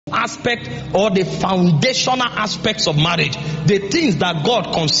aspect or the foundational aspects of marriage, the things that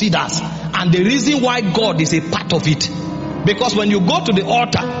God considers, and the reason why God is a part of it. Because when you go to the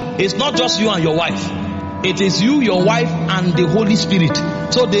altar, it's not just you and your wife. It is you, your wife, and the Holy Spirit.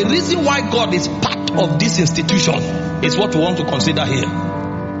 So the reason why God is part of this institution is what we want to consider here.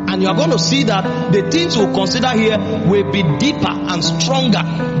 And you are going to see that the things we'll consider here will be deeper and stronger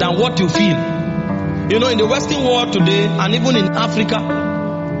than what you feel. You know, in the Western world today, and even in Africa,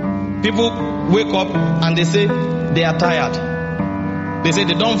 people wake up and they say they are tired. They say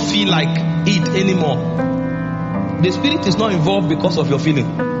they don't feel like it anymore. The spirit is not involved because of your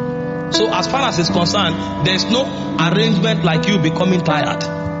feeling. So as far as it's concerned, there's no arrangement like you becoming tired.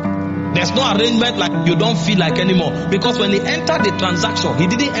 There's no arrangement like you don't feel like anymore. Because when he entered the transaction, he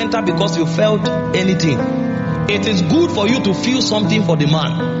didn't enter because you felt anything. It is good for you to feel something for the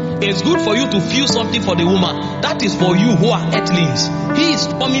man. It's good for you to feel something for the woman. That is for you who are earthlings. He is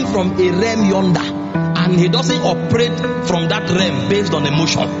coming from a realm yonder, and he doesn't operate from that realm based on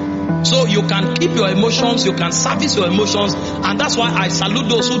emotion. So you can keep your emotions, you can service your emotions, and that's why I salute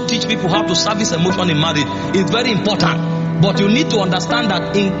those who teach people how to service emotion in marriage. It's very important. But you need to understand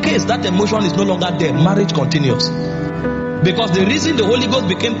that in case that emotion is no longer there, marriage continues. Because the reason the Holy Ghost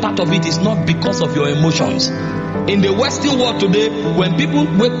became part of it is not because of your emotions. In the Western world today, when people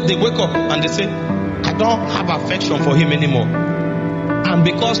wake up and they say, I don't have affection for him anymore. And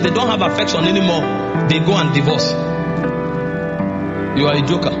because they don't have affection anymore, they go and divorce. You are a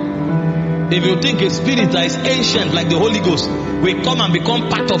joker. If you think a spirit that is ancient like the Holy Ghost will come and become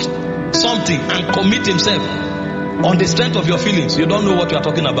part of something and commit himself on the strength of your feelings, you don't know what you are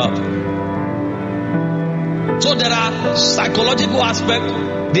talking about. So there are psychological aspects,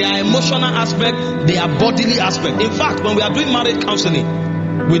 there are emotional aspects, there are bodily aspects. In fact, when we are doing marriage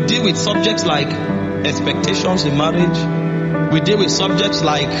counseling, we deal with subjects like expectations in marriage. We deal with subjects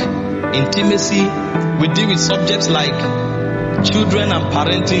like intimacy. We deal with subjects like children and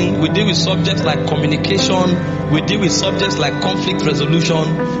parenting. We deal with subjects like communication. We deal with subjects like conflict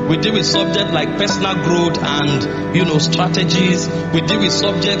resolution. We deal with subjects like personal growth and, strategies. We deal with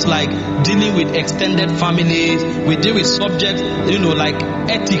subjects like dealing with extended families. We deal with subjects, like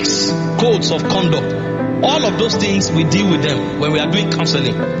ethics, codes of conduct. All of those things, we deal with them when we are doing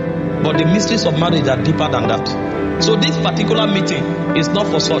counseling. But the mysteries of marriage are deeper than that. So this particular meeting is not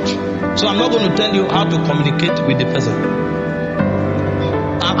for such. So I'm not going to tell you how to communicate with the person.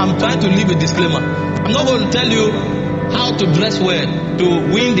 I'm trying to leave a disclaimer. I'm not going to tell you how to dress well to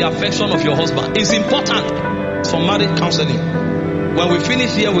win the affection of your husband. It's important for marriage counseling. When we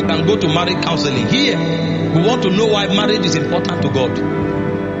finish here, we can go to marriage counseling. Here, we want to know why marriage is important to God.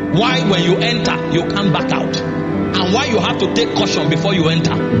 Why when you enter, you can't back out. And why you have to take caution before you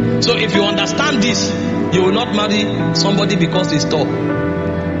enter. So if you understand this, you will not marry somebody because he's tall.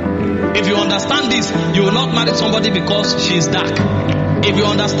 If you understand this, you will not marry somebody because she's dark. If you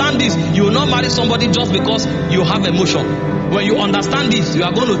understand this, you will not marry somebody just because you have emotion. When you understand this, you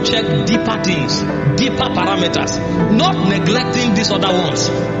are going to check deeper things, deeper parameters. Not neglecting these other ones,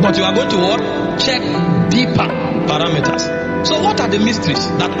 but you are going to what? Check deeper parameters. So what are the mysteries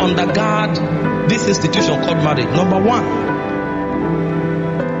that undergird this institution called marriage? Number one,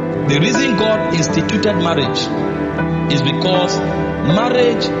 the reason God instituted marriage is because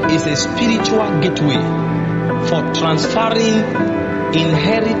marriage is a spiritual gateway for transferring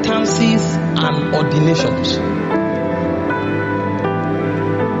inheritances and ordinations.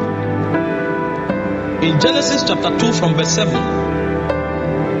 In Genesis chapter 2 from verse 7,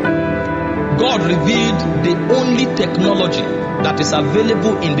 God revealed the only technology that is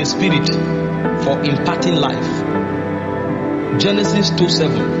available in the spirit for imparting life. Genesis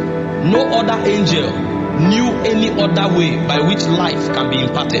 2:7. No other angel knew any other way by which life can be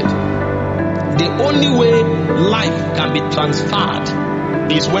imparted. The only way life can be transferred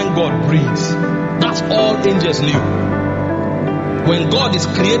is when God breathes. That's all angels knew. When God is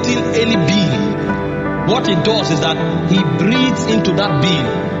creating any being, what he does is that he breathes into that being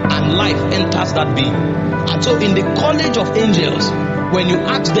and life enters that being. And so in the college of angels, when you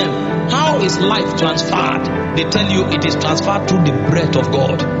ask them, how is life transferred? They tell you it is transferred through the breath of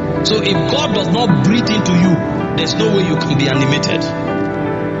God. So if God does not breathe into you, there's no way you can be animated.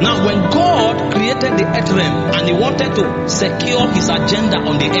 Now, when God created the earth realm and he wanted to secure his agenda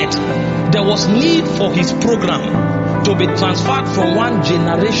on the earth, there was need for his program to be transferred from one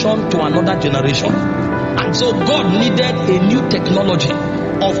generation to another generation. And so God needed a new technology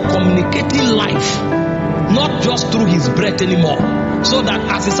of communicating life, not just through his breath anymore. So that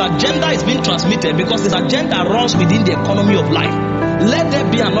as his agenda is being transmitted, because his agenda runs within the economy of life, let there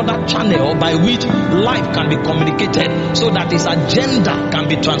be another channel by which life can be communicated so that his agenda can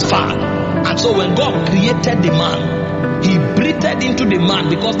be transferred. And so when God created the man, he breathed into the man,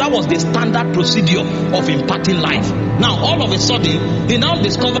 because that was the standard procedure of imparting life. Now all of a sudden, he now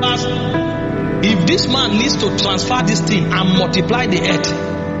discovers, if this man needs to transfer this thing and multiply the earth,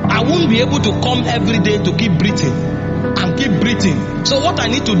 I won't be able to come every day to keep breathing and keep breathing. So what I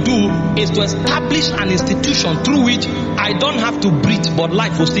need to do is to establish an institution through which I don't have to breathe, but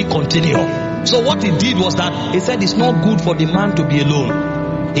life will still continue. So what he did was that he said it's not good for the man to be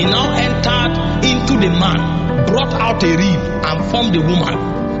alone. He now entered into the man, brought out a rib and formed the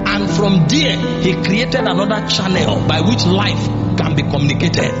woman. And from there, he created another channel by which life can be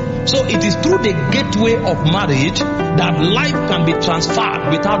communicated. So it is through the gateway of marriage that life can be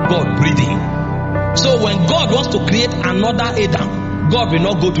transferred without God breathing. So when God wants to create another Adam, God will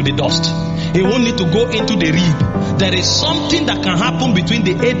not go to the dust. He won't need to go into the rib. There is something that can happen between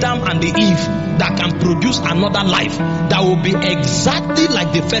the Adam and the Eve that can produce another life that will be exactly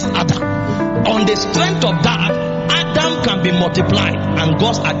like the first Adam. On the strength of that, Adam can be multiplied and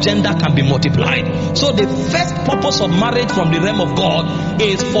God's agenda can be multiplied. So the first purpose of marriage from the realm of God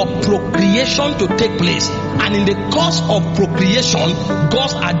is for procreation to take place. And in the course of procreation,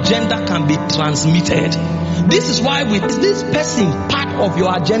 God's agenda can be transmitted. This is why is this person part of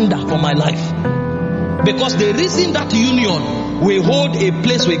your agenda for my life? Because the reason that union will hold a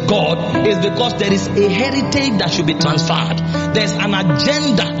place with God is because there is a heritage that should be transferred. There's an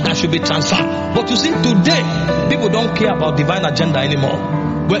agenda that should be transferred. But you see, today, people don't care about divine agenda anymore.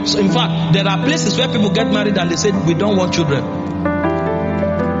 Well, so in fact, there are places where people get married and they say, we don't want children.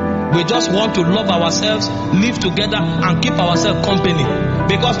 We just want to love ourselves, live together, and keep ourselves company.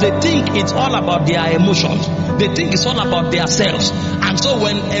 Because they think it's all about their emotions. They think it's all about their selves. And so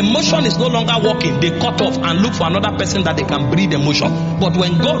when emotion is no longer working, they cut off and look for another person that they can breathe emotion. But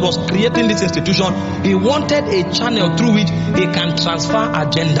when God was creating this institution, he wanted a channel through which he can transfer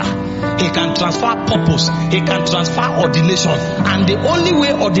agenda. He can transfer purpose. He can transfer ordination. And the only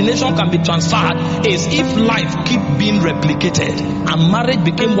way ordination can be transferred is if life keep being replicated. And marriage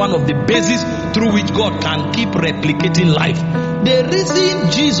became one of the bases through which God can keep replicating life. The reason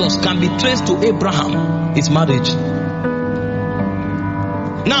Jesus can be traced to Abraham is marriage.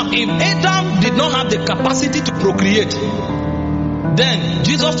 Now, if Adam did not have the capacity to procreate, then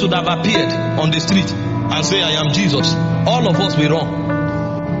Jesus would have appeared on the street and say, I am Jesus. All of us were wrong.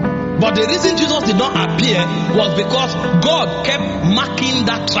 But the reason Jesus did not appear was because God kept marking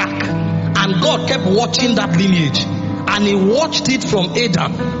that track. And God kept watching that lineage. And he watched it from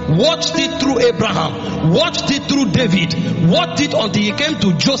Adam, watched it through Abraham, watched it through David, watched it until he came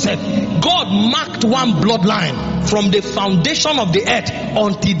to Joseph. God marked one bloodline from the foundation of the earth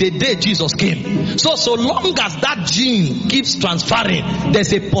until the day Jesus came. So long as that gene keeps transferring,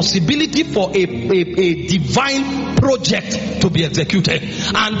 there's a possibility for a divine project to be executed.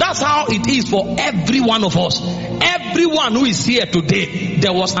 And that's how it is for every one of us. Everyone who is here today,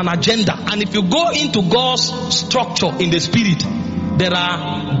 there was an agenda. And if you go into God's structure in the spirit, there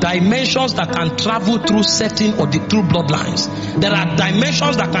are dimensions that can travel through certain or through bloodlines. There are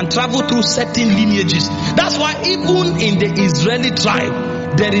dimensions that can travel through certain lineages. That's why even in the Israeli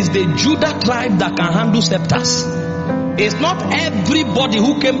tribe, there is the Judah tribe that can handle scepters. It's not everybody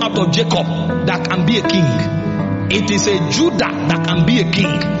who came out of Jacob that can be a king. It is a Judah that can be a king.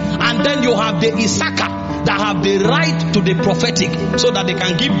 And then you have the Issachar that have the right to the prophetic so that they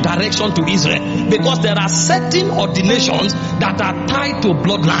can give direction to Israel. Because there are certain ordinations that are tied to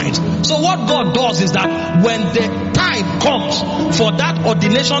bloodlines. So what God does is that when the time comes for that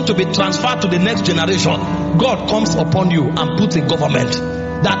ordination to be transferred to the next generation, God comes upon you and puts a government.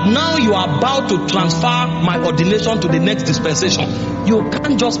 That now you are about to transfer my ordination to the next dispensation. You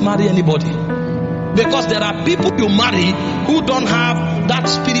can't just marry anybody. Because there are people you marry who don't have that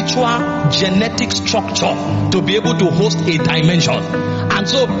spiritual genetic structure to be able to host a dimension. And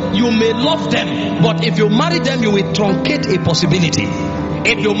so you may love them, but if you marry them, you will truncate a possibility.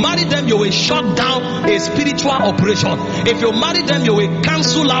 If you marry them, you will shut down a spiritual operation. If you marry them, you will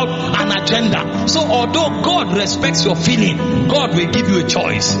cancel out an agenda. So although God respects your feeling, God will give you a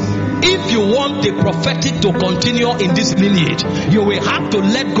choice. If you want the prophetic to continue in this lineage, you will have to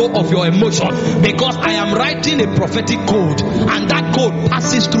let go of your emotion, because I am writing a prophetic code, and that code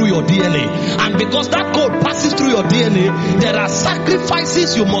passes through your DNA. And because that code passes through your DNA, there are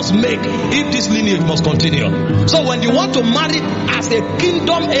sacrifices you must make if this lineage must continue. So when you want to marry as a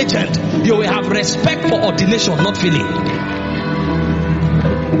kingdom agent, you will have respect for ordination, not feeling.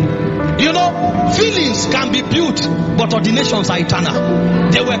 You know, feelings can be built, but ordinations are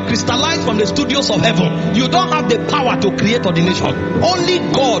eternal. They were crystallized from the studios of heaven. You don't have the power to create ordination. Only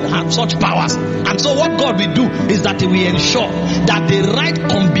God has such powers. And so what God will do is that He will ensure that the right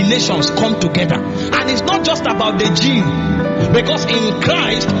combinations come together. And it's not just about the gene, because in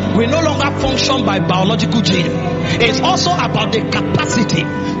Christ we no longer function by biological gene. It's also about the capacity,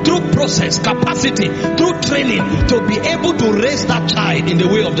 through process, capacity, through training, to be able to raise that child in the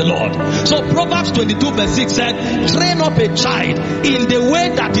way of the Lord. So Proverbs 22 verse 6 said, train up a child in the way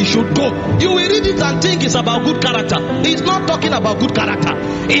that he should go. You will read it and think it's about good character. It's not talking about good character.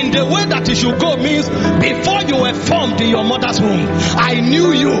 In the way that he should go means, before you were formed in your mother's womb, I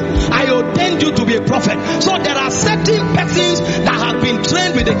knew you. I ordained you to be a prophet. So there are certain persons that have been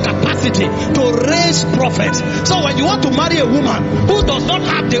trained with the capacity to raise prophets. So when you want to marry a woman who does not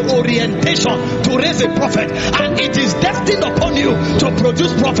have the orientation to raise a prophet, and it is destined upon you to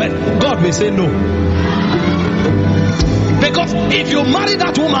produce prophet, God will say no. Because if you marry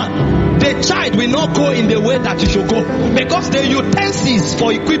that woman, the child will not go in the way that you should go, because the utensils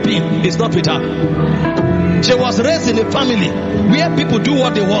for equipping is not with her. She was raised in a family where people do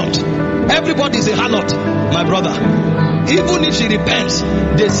what they want. Everybody is a harlot, my brother. Even if she repents,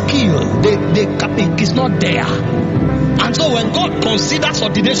 the skill, the capping is not there. And so when God considers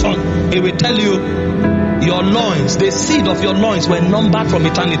ordination, He will tell you, your loins, the seed of your loins were numbered from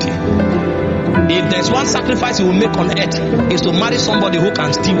eternity. If there's one sacrifice He will make on earth, is to marry somebody who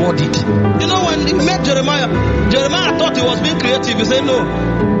can steward it. You know, when He met Jeremiah thought he was being creative. He said, no,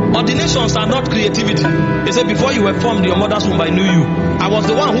 ordinations are not creativity. He said, before you were formed in your mother's womb, I knew you. I was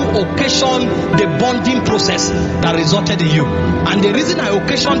the one who occasioned the bonding process that resulted in you. And the reason I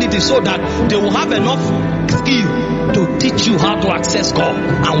occasioned it is so that they will have enough skill to teach you how to access God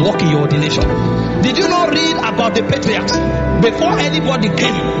and walk in your ordination. Did you not read about the patriarchs? Before anybody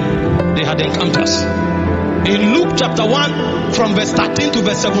came, they had encounters. In Luke chapter 1, from verse 13 to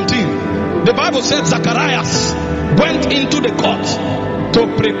verse 17, the Bible said Zacharias went into the court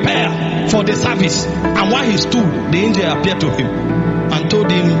to prepare for the service. And while he stood, the angel appeared to him and told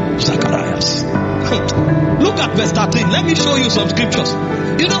him, Zacharias. Look at verse 13. Let me show you some scriptures.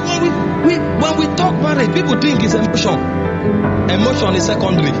 You know, when we talk marriage, people think it's emotion. Emotion is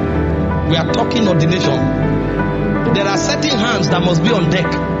secondary. We are talking ordination. There are certain hands that must be on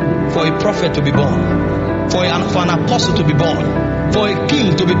deck for a prophet to be born, for an apostle to be born, for a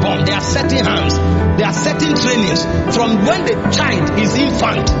king to be born. There are certain hands, there are certain trainings. From when the child is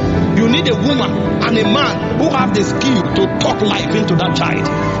infant, you need a woman and a man who have the skill to talk life into that child,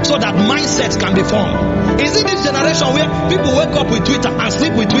 so that mindsets can be formed. Is it this generation where people wake up with Twitter and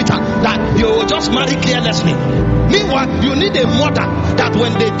sleep with Twitter, that you will just marry carelessly? Meanwhile, you need a mother that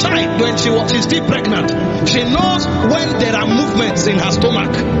when the child, when she's still pregnant, she knows when there are movements in her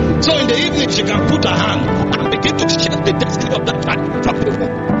stomach. So in the evening, she can put her hand and begin to check the destiny of that child from the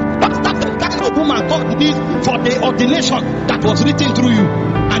womb. That's the kind of woman God needs for the ordination that was written through you.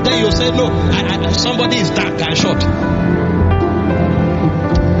 And then you say, no, somebody is dark and short.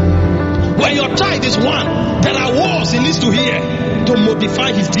 When your child is one, there are words he needs to hear to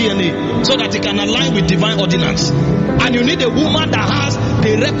modify his DNA so that he can align with divine ordinance. And you need a woman that has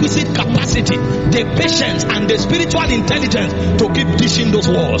the requisite capacity, the patience, and the spiritual intelligence to keep teaching those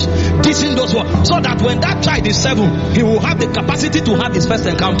words, so that when that child is 7, he will have the capacity to have his first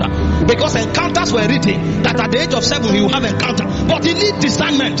encounter. Because encounters were written that at the age of 7 he will have encounter, but he needs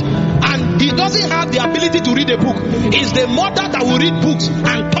discernment, and he doesn't have the ability to read a book. It's the mother that will read books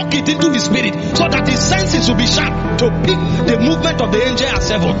and talk it into his spirit, so that his senses will be sharp to pick the movement of the angel at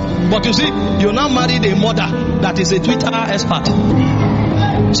 7. But you see, you now married a mother that is a Twitter expert.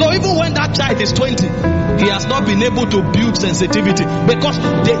 So even when that child is 20, he has not been able to build sensitivity, because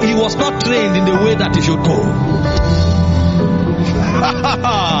he was not trained in the way that he should go.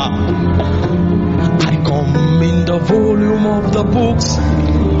 I come in the volume of the books,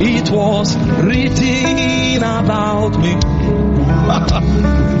 it was written about me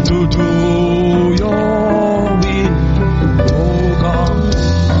to do your will, oh God.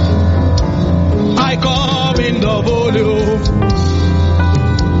 I come in the volume.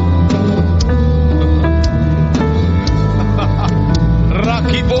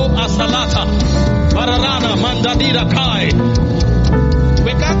 Rakibo Asalata Pararana Mandadira Kai.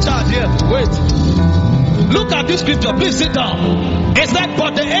 We can't charge here. Wait. Look at this scripture. Please sit down. It said,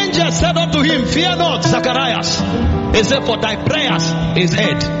 but the angel said unto him, fear not, Zacharias. He said, for thy prayers is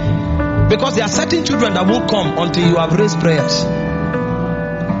heard. Because there are certain children that won't come until you have raised prayers.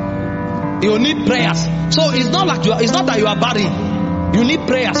 You need prayers. So it's not that you are barren. You need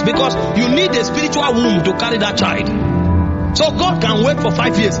prayers, because you need a spiritual womb to carry that child. So God can wait for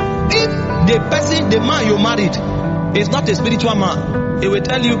 5 years. If the man you married is not a spiritual man. He will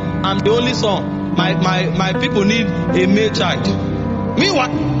tell you, I'm the only son. My people need a male child.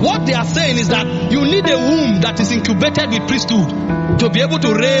 Meanwhile, what they are saying is that you need a womb that is incubated with priesthood to be able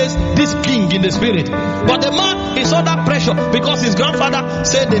to raise this king in the spirit. But the man is under pressure because his grandfather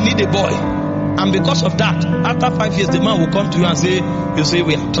said they need a boy. And because of that, after 5 years, the man will come to you and say, you say,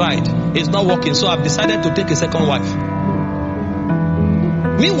 we have tried. It's not working, so I've decided to take a second wife.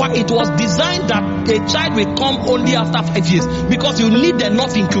 Meanwhile, it was designed that a child will come only after 5 years because you need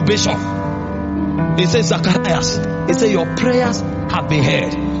enough incubation. He says, Zacharias, he said, your prayers have been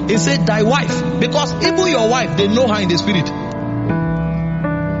heard. He said, thy wife, because even your wife, they know her in the spirit.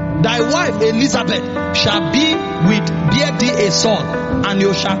 Thy wife Elizabeth shall bear thee a son, and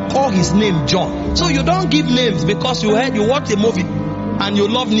you shall call his name John. So you don't give names because you watch a movie and you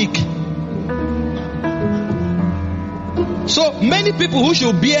love Nick. So many people who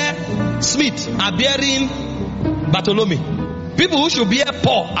should bear Smith are bearing Bartholomew. People who should bear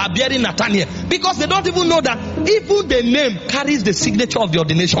Paul are bearing Nathaniel, because they don't even know that even the name carries the signature of the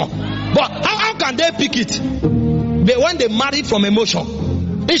ordination. But how can they pick it? When they married from emotion.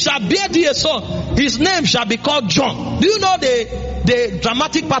 He shall bear thee a son, his name shall be called John. Do you know the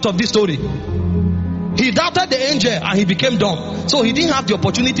dramatic part of this story? He doubted the angel and he became dumb. So he didn't have the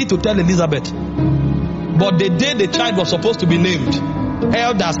opportunity to tell Elizabeth. But the day the child was supposed to be named,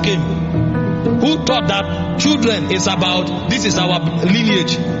 elders came who thought that children is about, this is our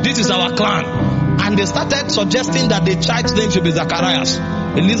lineage, this is our clan. And they started suggesting that the child's name should be Zacharias.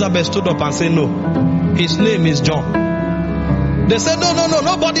 Elizabeth stood up and said, no, his name is John. They said, no,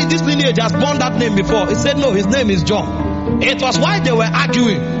 nobody in this lineage has borne that name before. He said, no, his name is John. It was why they were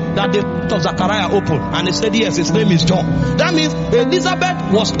arguing that the mouth of Zachariah opened. And they said, yes, his name is John. That means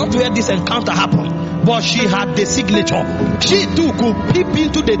Elizabeth was not where this encounter happened, but she had the signature. She too could peep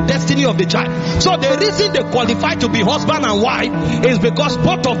into the destiny of the child. So the reason they qualify to be husband and wife is because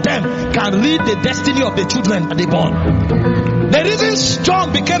both of them can read the destiny of the children that they born. The reason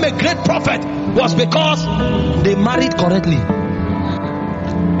John became a great prophet was because they married correctly.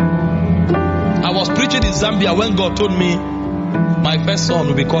 I was preaching in Zambia when God told me my first son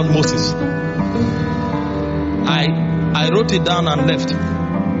will be called Moses. I wrote it down and left.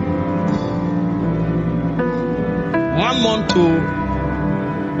 1 month to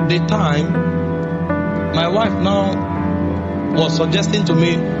the time, my wife now was suggesting to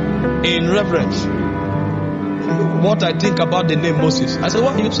me in reverence what I think about the name Moses. I said,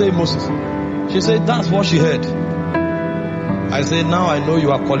 what do you say, Moses? She said, that's what she heard. I said, now I know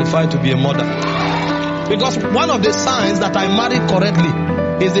you are qualified to be a mother. Because one of the signs that I married correctly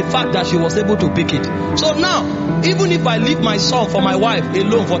is the fact that she was able to pick it. So now, even if I leave my son for my wife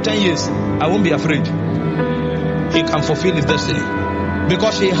alone for 10 years, I won't be afraid. He can fulfill his destiny.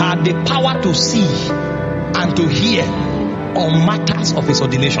 Because she had the power to see and to hear on matters of his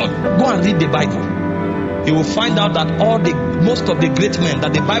ordination. Go and read the Bible. You will find out that most of the great men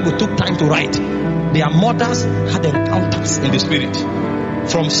that the Bible took time to write, their mothers had encounters in the spirit.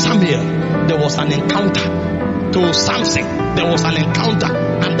 From Samuel, there was an encounter. To Samson, there was an encounter.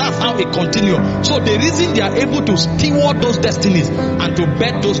 And that's how it continued. So the reason they are able to steward those destinies and to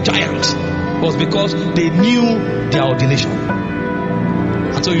birth those giants was because they knew their ordination.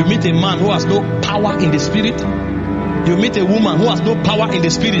 And so you meet a man who has no power in the spirit. You meet a woman who has no power in the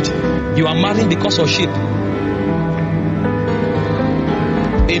spirit. You are married because of sheep.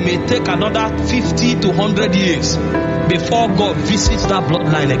 It may take another 50 to 100 years before God visits that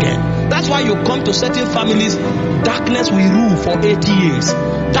bloodline again. That's why you come to certain families, darkness will rule for 80 years.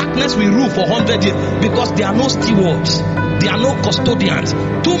 Darkness will rule for 100 years because there are no stewards. There are no custodians.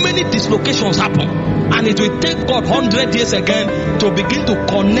 Too many dislocations happen. And it will take God 100 years again to begin to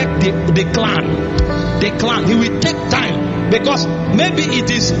connect the clan. The clan. He will take time. Because maybe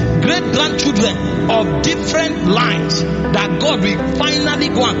it is great-grandchildren of different lines that God will finally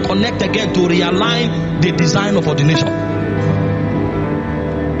go and connect again to realign the design of ordination.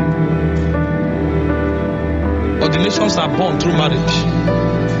 Ordinations are born through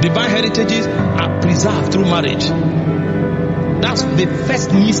marriage. Divine heritages are preserved through marriage. That's the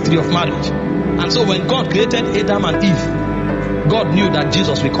first mystery of marriage. And so when God created Adam and Eve, God knew that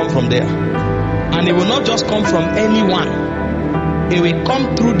Jesus will come from there. And he will not just come from anyone. He will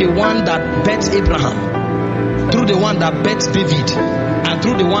come through the one that births Abraham, through the one that births David, and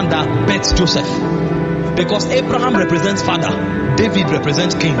through the one that births Joseph. Because Abraham represents father, David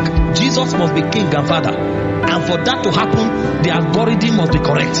represents king. Jesus must be king and father. And for that to happen, the algorithm must be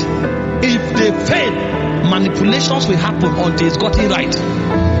correct. If they fail, manipulations will happen until it's gotten right.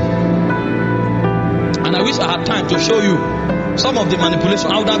 And I wish I had time to show you Some of the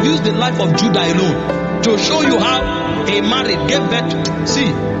manipulation, I would have used the life of Judah alone to show you how a married gave birth.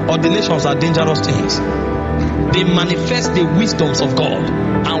 See, ordinations are dangerous things. They manifest the wisdoms of God.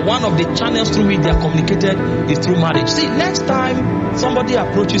 And one of the channels through which they are communicated is through marriage. See, next time somebody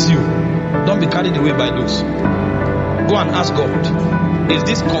approaches you, don't be carried away by those. Go and ask God, is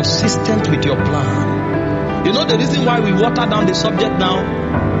this consistent with your plan? You know the reason why we water down the subject now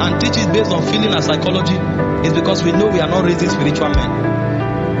and teach it based on feeling and psychology is because we know we are not raising spiritual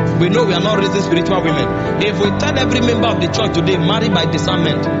men. We know we are not raising spiritual women. If we tell every member of the church today, marry by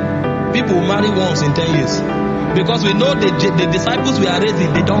discernment, people will marry once in 10 years. Because we know the disciples we are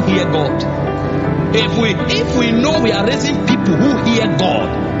raising, they don't hear God. If we know we are raising people who hear God,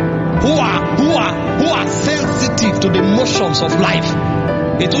 who are sensitive to the motions of life,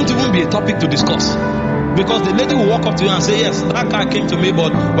 it won't even be a topic to discuss. Because the lady will walk up to you and say, yes, that guy came to me,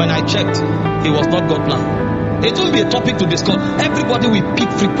 but when I checked, it was not God's plan. It won't be a topic to discuss. Everybody will pick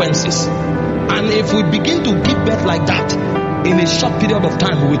frequencies. And if we begin to give birth like that, in a short period of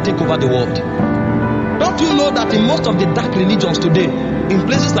time, we will take over the world. Don't you know that in most of the dark religions today, in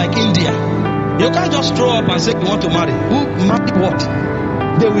places like India, you can't just throw up and say you want to marry. Who marry what?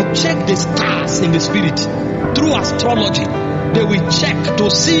 They will check the stars in the spirit through astrology. They will check to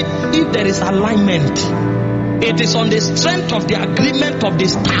see if there is alignment. It is on the strength of the agreement of the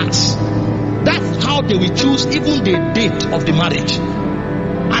stars. That's how they will choose even the date of the marriage.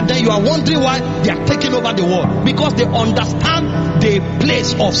 And then you are wondering why they are taking over the world. Because they understand the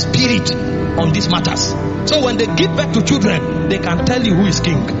place of spirit on these matters. So when they give birth to children, they can tell you who is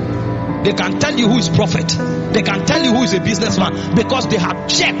king. They can tell you who is prophet. They can tell you who is a businessman. Because they have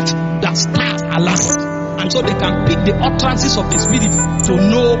checked that stars align. And so they can pick the utterances of the spirit to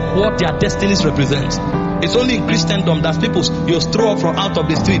know what their destinies represent. It's only in Christendom that people, you throw up from out of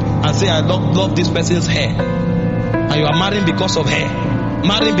the street and say, I love this person's hair. And you are marrying because of hair.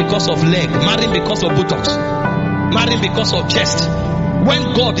 Marrying because of leg. Marrying because of buttocks. Marrying because of chest.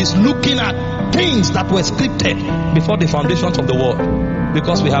 When God is looking at things that were scripted before the foundations of the world.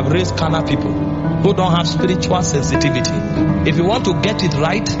 Because we have raised carnal people who don't have spiritual sensitivity. If you want to get it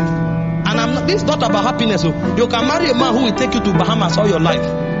right, and this is not about happiness. You can marry a man who will take you to Bahamas all your life.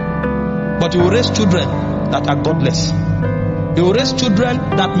 But you will raise children that are godless. You will raise children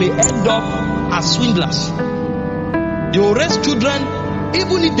that may end up as swindlers. You will raise children,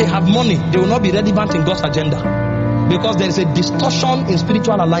 even if they have money, they will not be relevant in God's agenda. Because there is a distortion in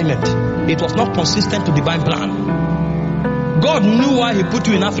spiritual alignment. It was not consistent to divine plan. God knew why He put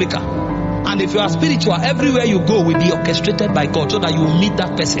you in Africa. And if you are spiritual, everywhere you go will be orchestrated by God so that you will meet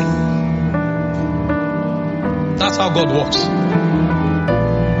that person. That's how God works.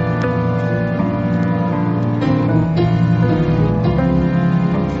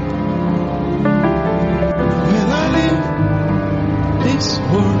 When I leave this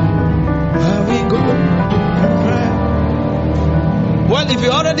world, I will go and pray. Well, if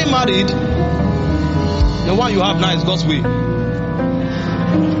you're already married, the one you have now is God's way.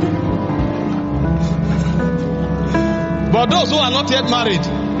 But those who are not yet married,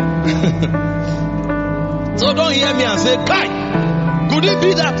 so don't hear me and say, Kai, could it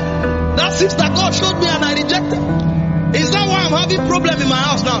be that sister God showed me and I rejected? Is that why I'm having problem in my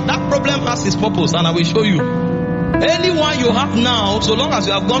house now? That problem has its purpose and I will show you. Anyone you have now, so long as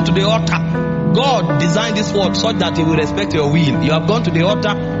you have gone to the altar, God designed this world such that He will respect your will. You have gone to the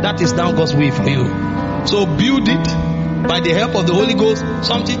altar, that is now God's way for you. So build it by the help of the Holy Ghost.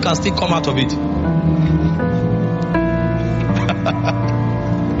 Something can still come out of it.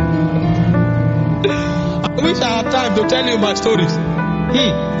 I wish I had time to tell you my stories.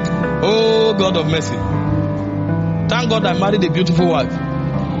 Oh, God of mercy. Thank God I married a beautiful wife.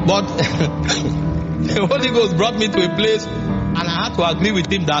 But the Holy Ghost brought me to a place and I had to agree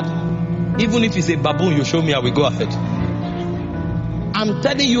with Him that even if it's a baboon you show me, I will go ahead. I'm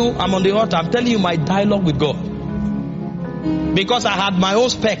telling you, I'm on the altar, I'm telling you my dialogue with God. Because I had my own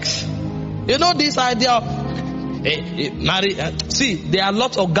specs. You know this idea of see, there are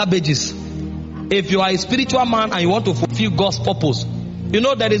lots of garbages. If you are a spiritual man and you want to fulfill God's purpose, you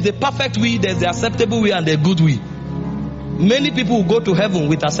know there is the perfect will, there's the acceptable will and the good will. Many people will go to heaven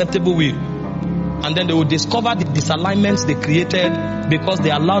with acceptable will, and then they will discover the disalignments they created because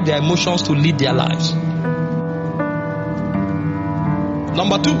they allowed their emotions to lead their lives.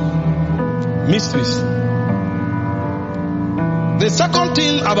 Number 2, mysteries. The second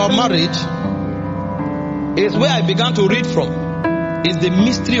thing about marriage is where I began to read from, is the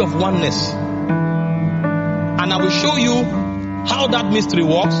mystery of oneness. And I will show you how that mystery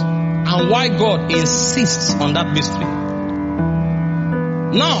works and why God insists on that mystery.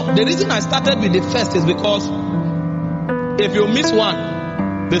 Now, the reason I started with the first is because If you miss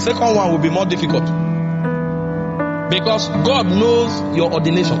one, the second one will be more difficult. Because God knows your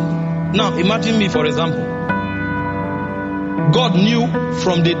ordination. Now, imagine me, for example. God knew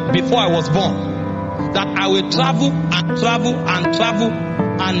from before I was born that I will travel and travel and travel,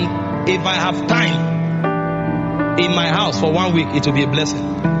 and if I have time in my house for 1 week, it will be a blessing.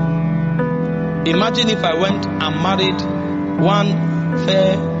 Imagine if I went and married one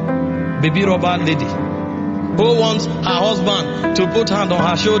fair baby rubber lady who wants her husband to put hand on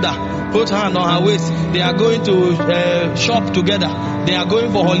her shoulder, put hand on her waist. They are going to shop together. They are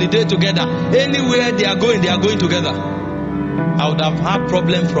going for holiday together. Anywhere they are going together. I would have had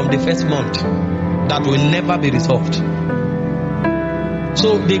problem from the first month that will never be resolved.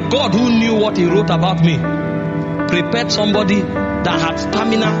 So the God who knew what he wrote about me prepared somebody that had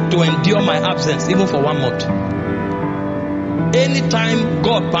stamina to endure my absence even for 1 month. Anytime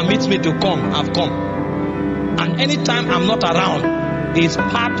God permits me to come, I've come. And anytime I'm not around is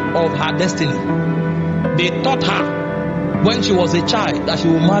part of her destiny. They taught her when she was a child that she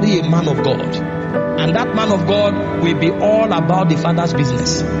will marry a man of God. And that man of God will be all about the Father's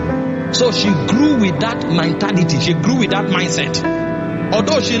business. So she grew with that mentality. She grew with that mindset.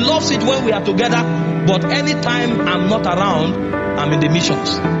 Although she loves it when we are together, but anytime I'm not around, I'm in the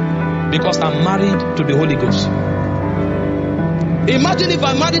missions. Because I'm married to the Holy Ghost. Imagine if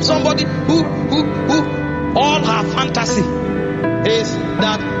I married somebody who all her fantasy is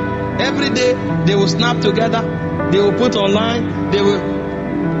that every day they will snap together, they will put online, they will...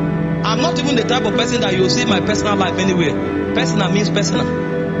 I'm not even the type of person that you'll see my personal life anywhere. Personal means personal.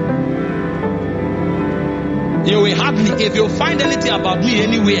 You will hardly, if you find anything about me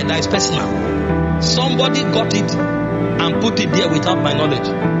anywhere that is personal, somebody got it and put it there without my knowledge.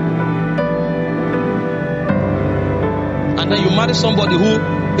 And then you marry somebody who,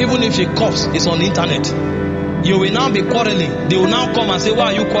 even if she coughs, is on the internet. You will now be quarreling. They will now come and say,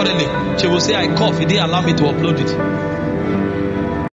 why are you quarreling? She will say, I cough. He didn't allow me to upload it.